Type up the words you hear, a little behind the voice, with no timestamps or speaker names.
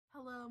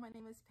Hello, my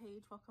name is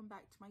Paige. Welcome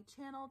back to my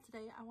channel.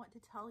 Today I want to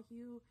tell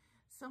you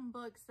some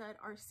books that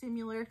are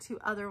similar to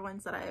other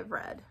ones that I have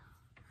read.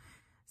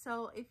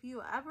 So if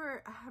you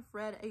ever have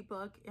read a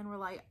book and were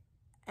like,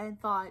 and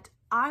thought,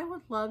 I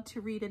would love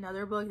to read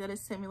another book that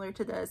is similar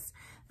to this,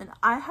 then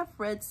I have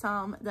read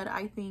some that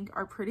I think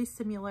are pretty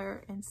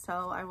similar, and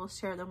so I will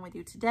share them with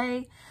you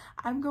today.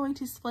 I'm going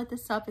to split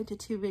this up into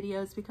two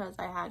videos because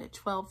I had a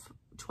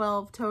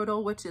 12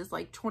 total, which is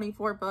like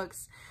 24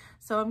 books.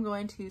 So I'm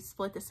going to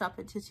split this up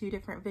into two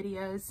different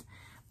videos,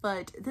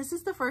 but this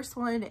is the first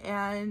one,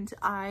 and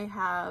I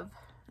have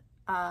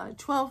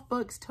 12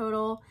 books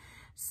total,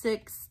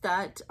 6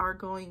 that are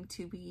going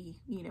to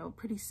be, you know,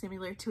 pretty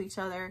similar to each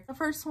other. The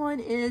first one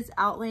is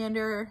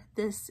Outlander.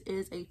 This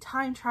is a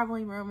time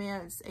traveling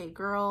romance. A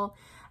girl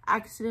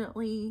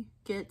accidentally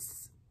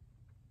gets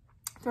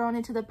thrown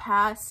into the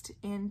past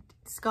in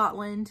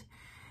Scotland,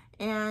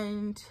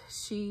 and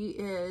she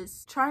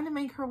is trying to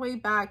make her way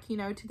back, you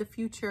know, to the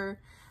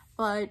future.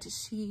 But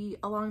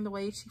along the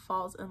way, she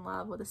falls in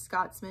love with a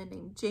Scotsman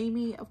named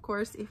Jamie. Of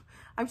course,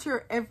 I'm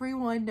sure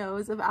everyone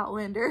knows of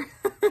Outlander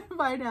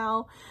by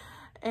now.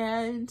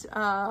 And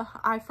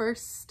I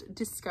first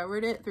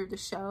discovered it through the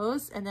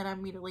shows, and then I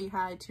immediately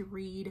had to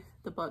read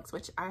the books,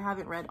 which I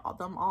haven't read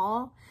them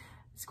all.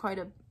 It's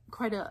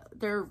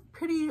they're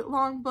pretty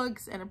long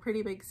books and a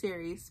pretty big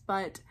series,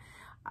 but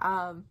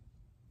I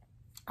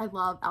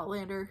love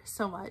Outlander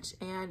so much.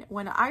 And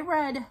when I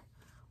read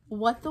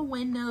What the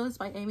Wind Knows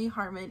by Amy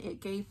Harmon, it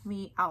gave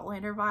me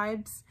Outlander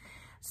vibes.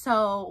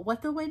 So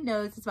What the Wind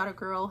Knows is about a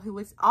girl who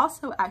was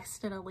also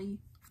accidentally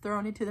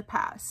thrown into the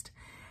past.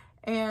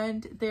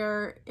 And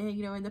there,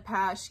 you know, in the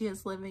past, she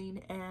is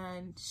living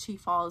and she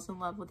falls in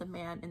love with a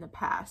man in the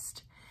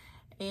past.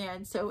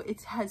 And so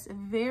it has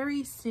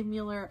very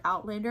similar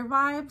Outlander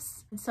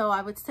vibes. And so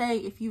I would say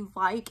if you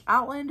like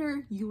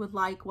Outlander, you would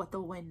like What the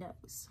Wind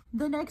Knows.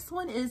 The next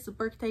one is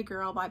Birthday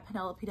Girl by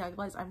Penelope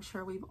Douglas. I'm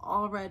sure we've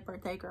all read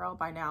Birthday Girl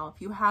by now.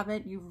 If you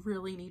haven't, you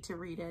really need to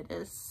read it. It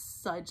is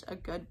such a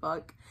good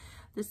book.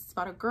 This is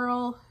about a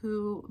girl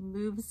who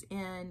moves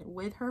in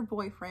with her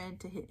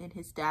boyfriend in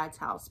his dad's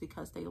house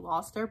because they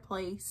lost their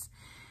place.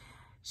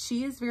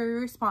 She is very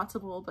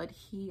responsible, but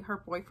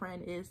her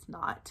boyfriend is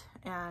not,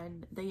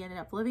 and they ended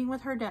up living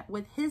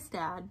with his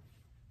dad.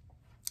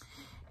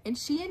 And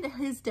she and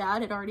his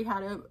dad had already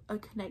had a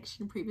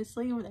connection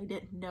previously when they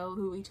didn't know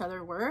who each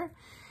other were,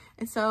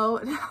 and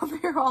so now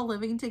they're all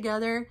living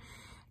together.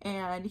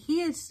 And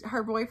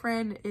her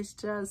boyfriend is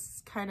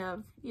just kind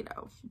of, you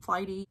know,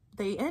 flighty.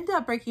 They end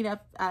up breaking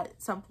up at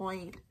some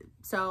point.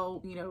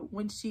 So, you know,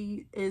 when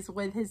she is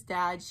with his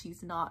dad,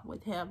 she's not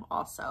with him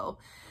also.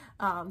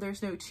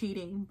 There's no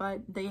cheating,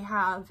 but they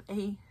have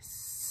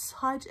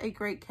such a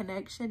great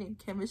connection and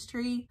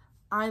chemistry.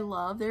 I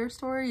love their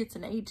story. It's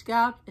an age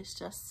gap. It's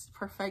just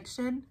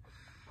perfection.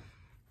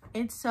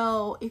 And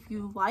so if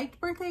you like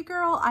Birthday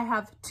Girl, I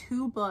have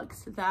 2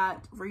 books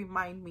that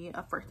remind me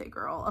of Birthday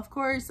Girl. Of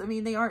course, I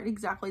mean, they aren't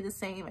exactly the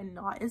same and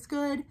not as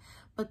good,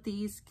 but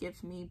these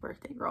give me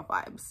Birthday Girl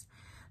vibes.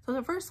 So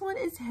the first one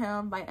is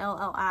Him by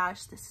L.L.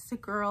 Ash. This is a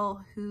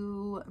girl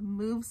who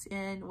moves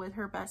in with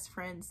her best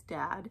friend's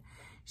dad.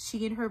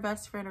 She and her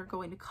best friend are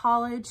going to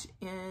college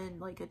in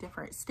like a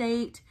different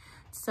state.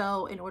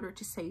 So in order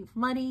to save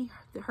money,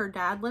 her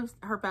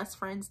best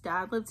friend's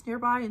dad lives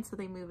nearby, and so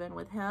they move in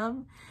with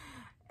him.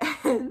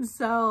 And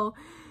so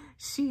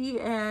she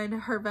and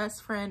her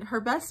best friend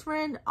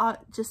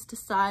just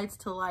decides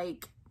to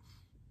like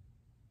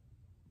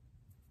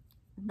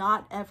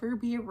not ever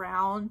be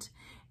around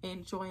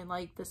and join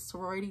like the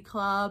sorority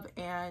club.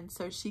 And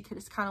so she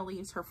just kind of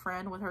leaves her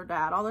friend with her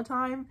dad all the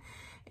time.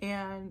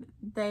 And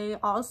they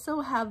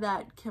also have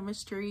that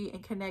chemistry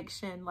and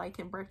connection like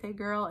in Birthday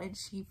Girl, and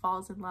she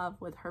falls in love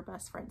with her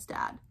best friend's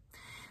dad.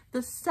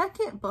 The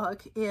second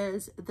book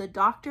is The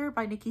Doctor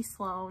by Nikki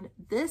Sloane.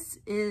 This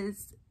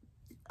is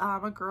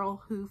a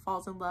girl who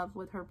falls in love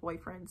with her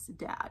boyfriend's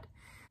dad.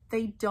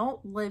 They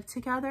don't live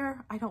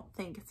together, I don't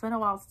think. It's been a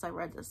while since I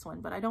read this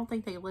one, but I don't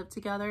think they live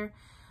together.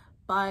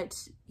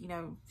 But, you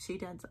know, she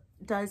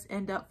does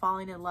end up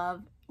falling in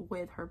love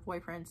with her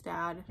boyfriend's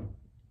dad.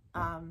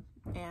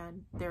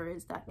 And there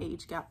is that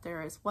age gap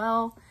there as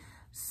well.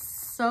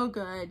 So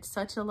good.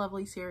 Such a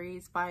lovely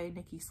series by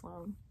Nikki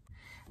Sloane.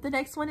 The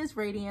next one is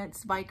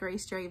Radiance by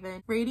Grace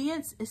Draven.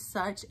 Radiance is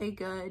such a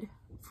good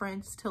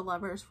friends to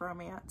lovers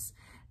romance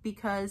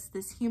because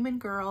this human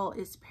girl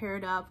is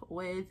paired up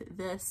with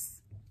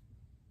this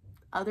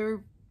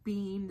other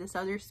being, this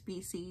other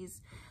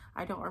species.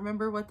 I don't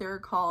remember what they're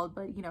called,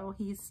 but you know,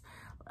 he's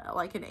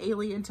like an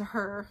alien to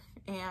her,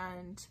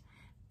 and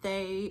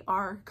they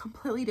are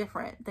completely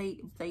different.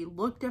 They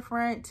look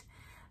different.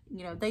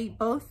 You know, they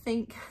both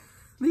think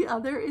the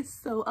other is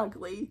so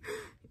ugly,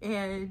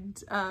 and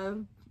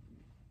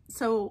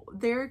so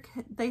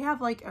they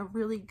have like a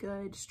really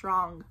good,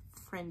 strong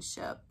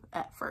friendship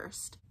at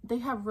first. They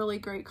have really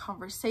great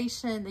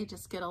conversation. They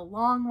just get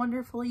along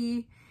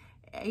wonderfully.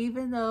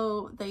 even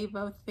though they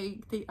both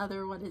think the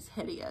other one is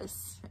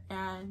hideous.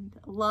 And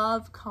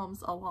love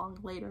comes along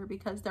later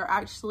because they're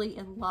actually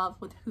in love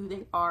with who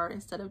they are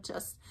instead of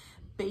just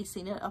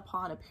basing it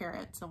upon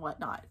appearance and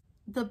whatnot.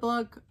 The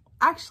book,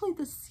 actually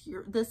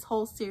this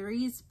whole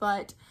series,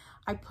 but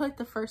I put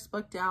the first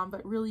book down,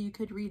 but really you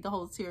could read the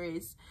whole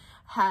series,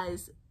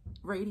 has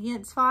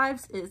Radiance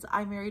vibes, is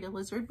I Married a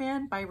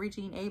Lizardman by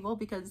Regine Abel,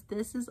 because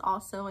this is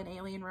also an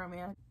alien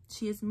romance.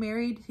 She is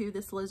married to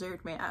this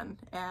lizard man,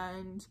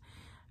 and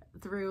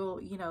through,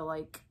 you know,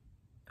 like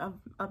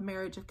a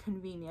marriage of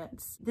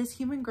convenience, this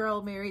human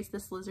girl marries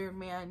this lizard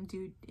man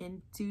due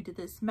to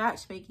this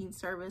matchmaking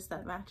service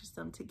that matches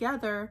them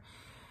together,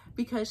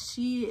 because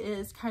she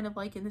is kind of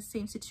like in the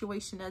same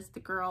situation as the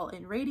girl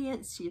in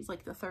Radiance. She's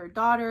like the third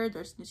daughter.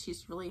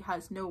 She's really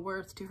has no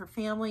worth to her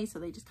family, so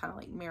they just kind of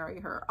like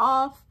marry her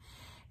off.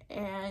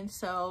 And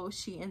so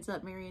she ends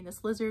up marrying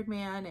this lizard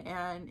man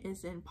and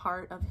is in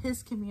part of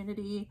his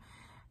community.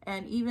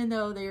 And even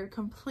though they're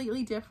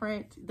completely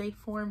different, they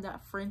form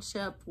that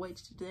friendship,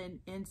 which then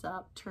ends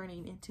up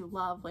turning into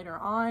love later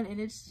on.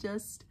 And it's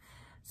just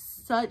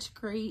such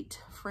great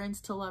friends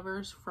to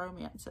lovers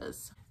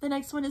romances. The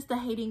next one is The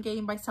Hating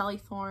Game by Sally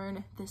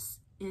Thorne. This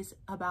is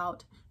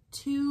about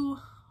two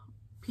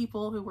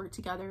people who work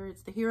together.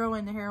 It's the hero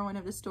and the heroine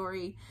of the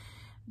story.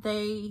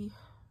 They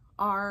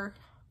are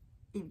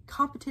in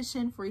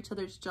competition for each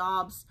other's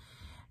jobs,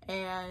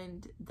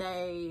 and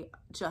they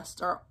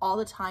just are all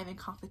the time in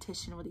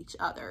competition with each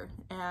other.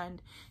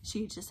 And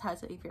she just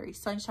has a very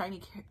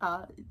sunshiny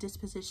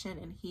disposition,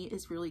 and he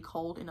is really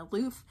cold and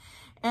aloof.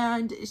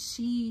 And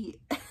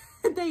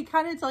they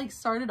kind of like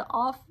started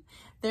off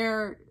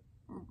their,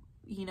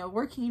 you know,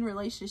 working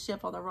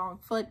relationship on the wrong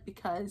foot,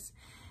 because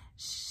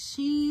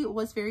she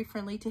was very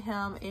friendly to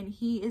him and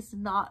he is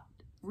not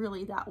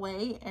really that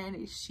way,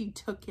 and she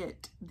took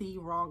it the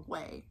wrong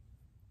way.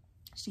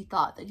 She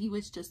thought that he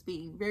was just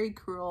being very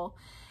cruel,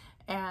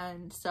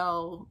 and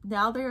so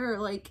now they're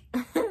like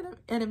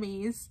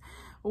enemies,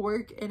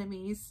 work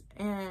enemies.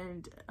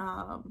 And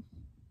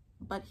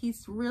but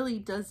he's really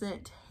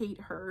doesn't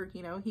hate her,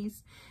 you know.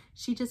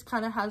 She just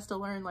kind of has to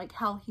learn like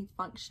how he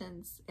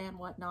functions and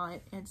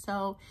whatnot. And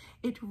so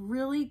it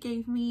really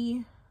gave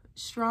me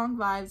strong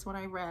vibes when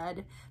I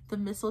read The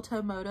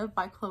Mistletoe Motive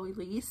by Chloe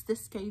Liese.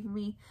 This gave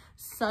me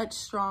such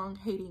strong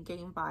Hating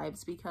Game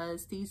vibes,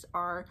 because these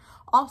are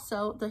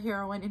also the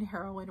heroine and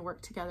heroine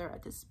work together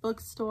at this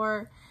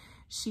bookstore.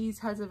 She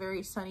has a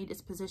very sunny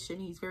disposition.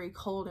 He's very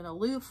cold and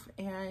aloof,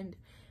 and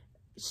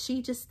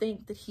she just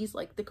thinks that he's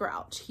like the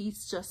Grouch.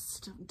 He's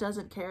just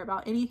doesn't care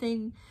about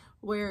anything,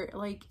 where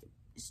like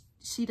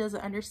she doesn't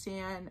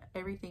understand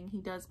everything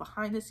he does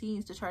behind the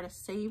scenes to try to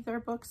save their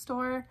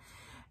bookstore.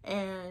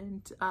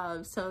 And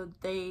so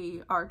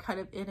they are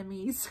kind of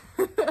enemies.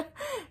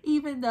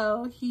 Even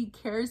though he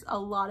cares a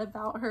lot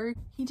about her,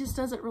 he just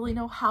doesn't really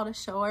know how to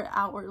show it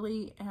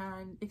outwardly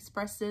and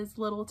expresses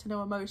little to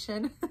no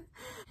emotion.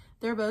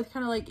 They're both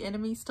kind of like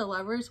enemies to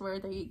lovers, where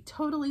they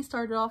totally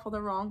started off on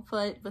the wrong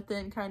foot, but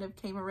then kind of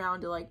came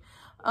around to like,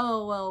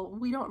 oh, well,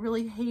 we don't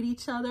really hate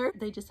each other.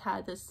 They just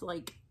had this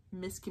like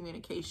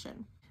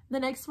miscommunication.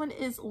 The next one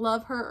is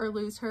Love Her or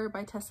Lose Her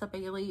by Tessa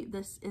Bailey.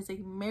 This is a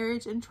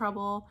marriage in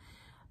trouble.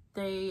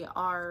 They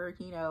are,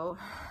 you know,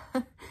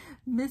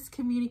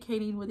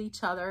 miscommunicating with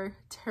each other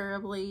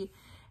terribly,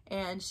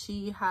 and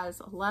she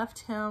has left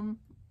him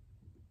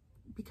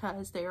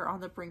because they are on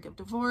the brink of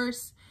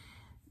divorce.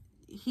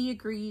 He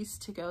agrees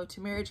to go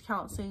to marriage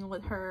counseling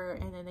with her,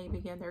 and then they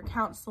begin their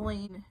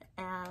counseling,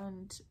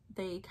 and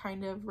they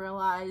kind of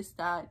realize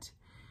that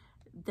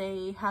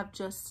they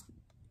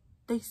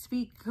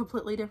speak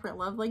completely different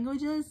love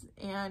languages,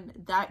 and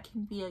that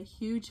can be a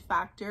huge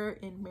factor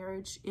in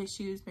marriage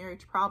issues,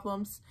 marriage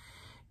problems,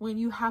 when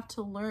you have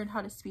to learn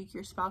how to speak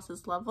your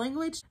spouse's love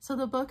language. So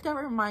the book that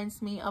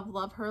reminds me of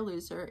Love Her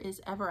Loser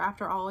is Ever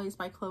After Always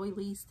by Chloe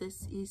Liese.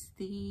 This is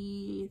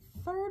the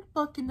third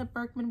book in the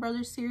Berkman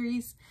Brothers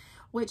series,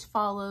 which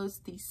follows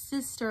the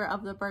sister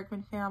of the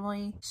Berkman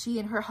family. She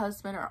and her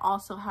husband are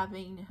also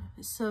having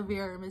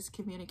severe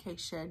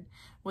miscommunication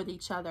with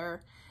each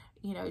other.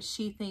 You know,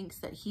 she thinks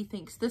that he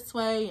thinks this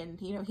way,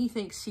 and, you know, he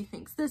thinks she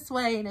thinks this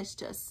way, and it's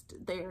just,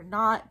 they are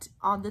not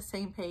on the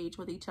same page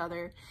with each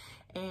other,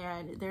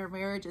 and their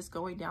marriage is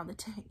going down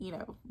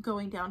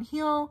going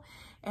downhill,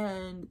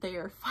 and they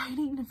are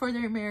fighting for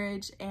their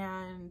marriage,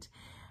 and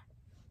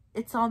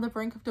it's on the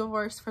brink of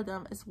divorce for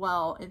them as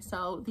well. And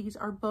so these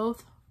are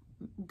both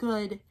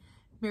good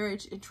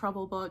marriage in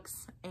trouble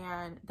books,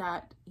 and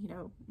that, you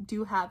know,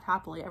 do have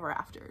happily ever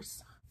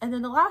afters. And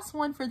then the last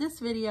one for this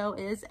video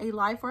is A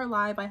Lie for a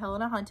Lie by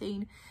Helena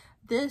Hunting.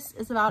 This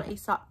is about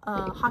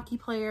a hockey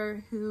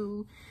player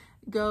who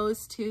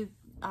goes to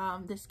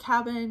this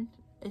cabin.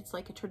 It's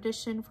like a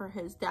tradition for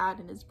his dad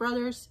and his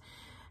brothers.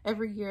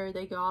 Every year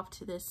they go off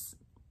to this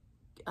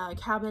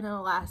cabin in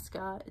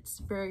Alaska. It's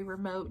very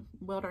remote,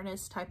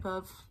 wilderness type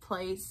of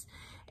place.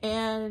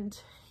 And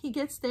he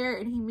gets there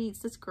and he meets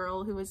this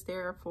girl who is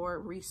there for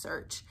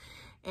research.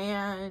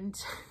 and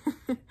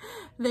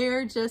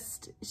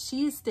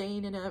she's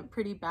staying in a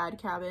pretty bad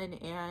cabin,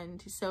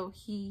 and so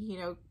he, you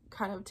know,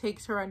 kind of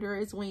takes her under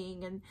his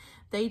wing, and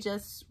they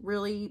just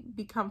really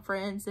become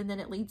friends, and then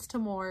it leads to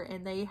more,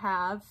 and they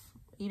have,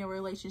 you know, a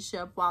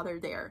relationship while they're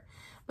there.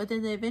 But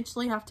then they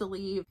eventually have to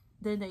leave.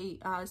 Then they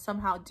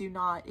somehow do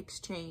not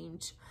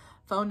exchange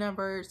phone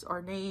numbers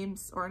or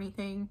names or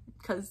anything,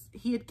 because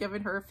he had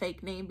given her a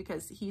fake name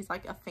because he's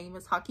like a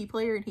famous hockey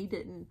player, and he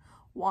didn't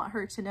want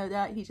her to know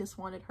that. He just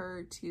wanted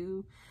her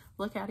to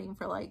look at him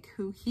for like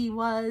who he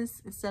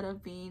was instead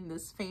of being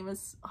this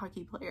famous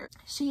hockey player.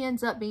 She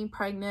ends up being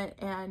pregnant,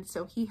 and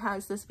so he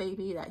has this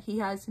baby that he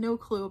has no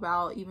clue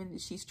about. Even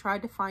she's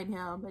tried to find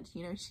him, but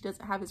you know, she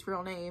doesn't have his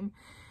real name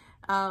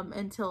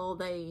until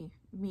they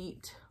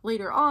meet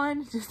later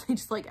on. They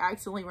just like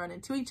accidentally run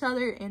into each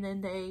other, and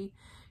then they,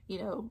 you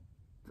know,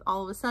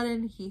 all of a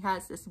sudden he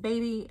has this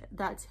baby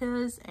that's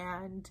his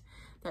and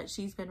that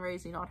she's been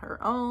raising on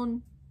her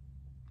own.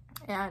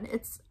 And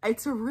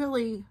it's a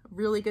really,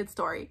 really good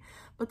story.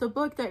 But the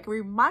book that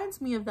reminds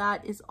me of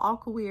that is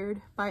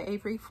Awk-Weird by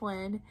Avery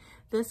Flynn.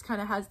 This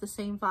kind of has the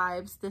same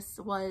vibes.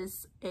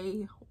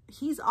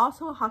 He's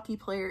also a hockey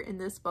player in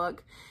this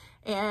book,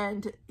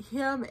 and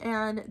him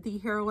and the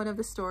heroine of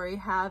the story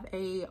have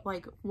a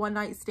like one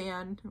night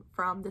stand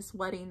from this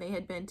wedding they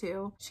had been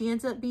to. She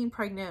ends up being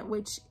pregnant,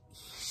 which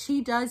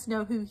she does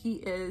know who he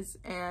is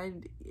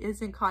and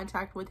is in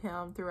contact with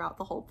him throughout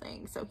the whole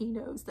thing. So he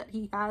knows that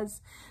he has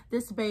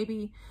this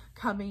baby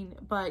coming,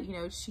 but you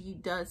know, she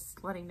does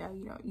let him know,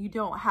 you know, you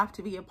don't have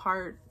to be a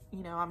part,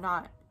 you know,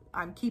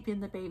 I'm keeping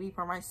the baby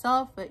for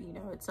myself, but you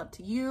know, it's up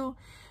to you.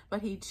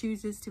 But he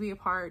chooses to be a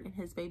part in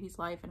his baby's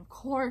life, and of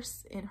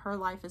course in her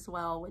life as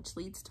well, which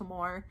leads to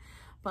more.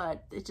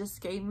 But it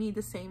just gave me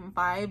the same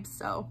vibes.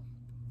 So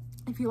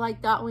if you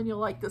like that one, you'll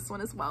like this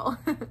one as well.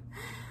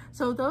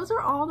 So those are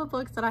all the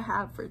books that I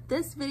have for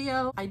this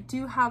video. I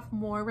do have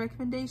more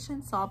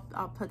recommendations, so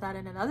I'll put that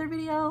in another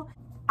video.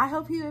 I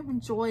hope you have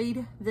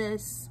enjoyed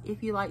this.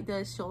 If you like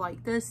this, you'll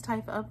like this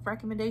type of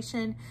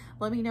recommendation.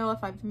 Let me know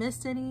if I've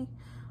missed any,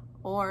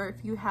 or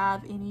if you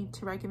have any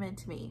to recommend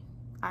to me.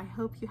 I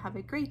hope you have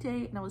a great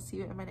day, and I will see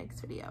you in my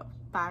next video.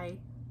 Bye.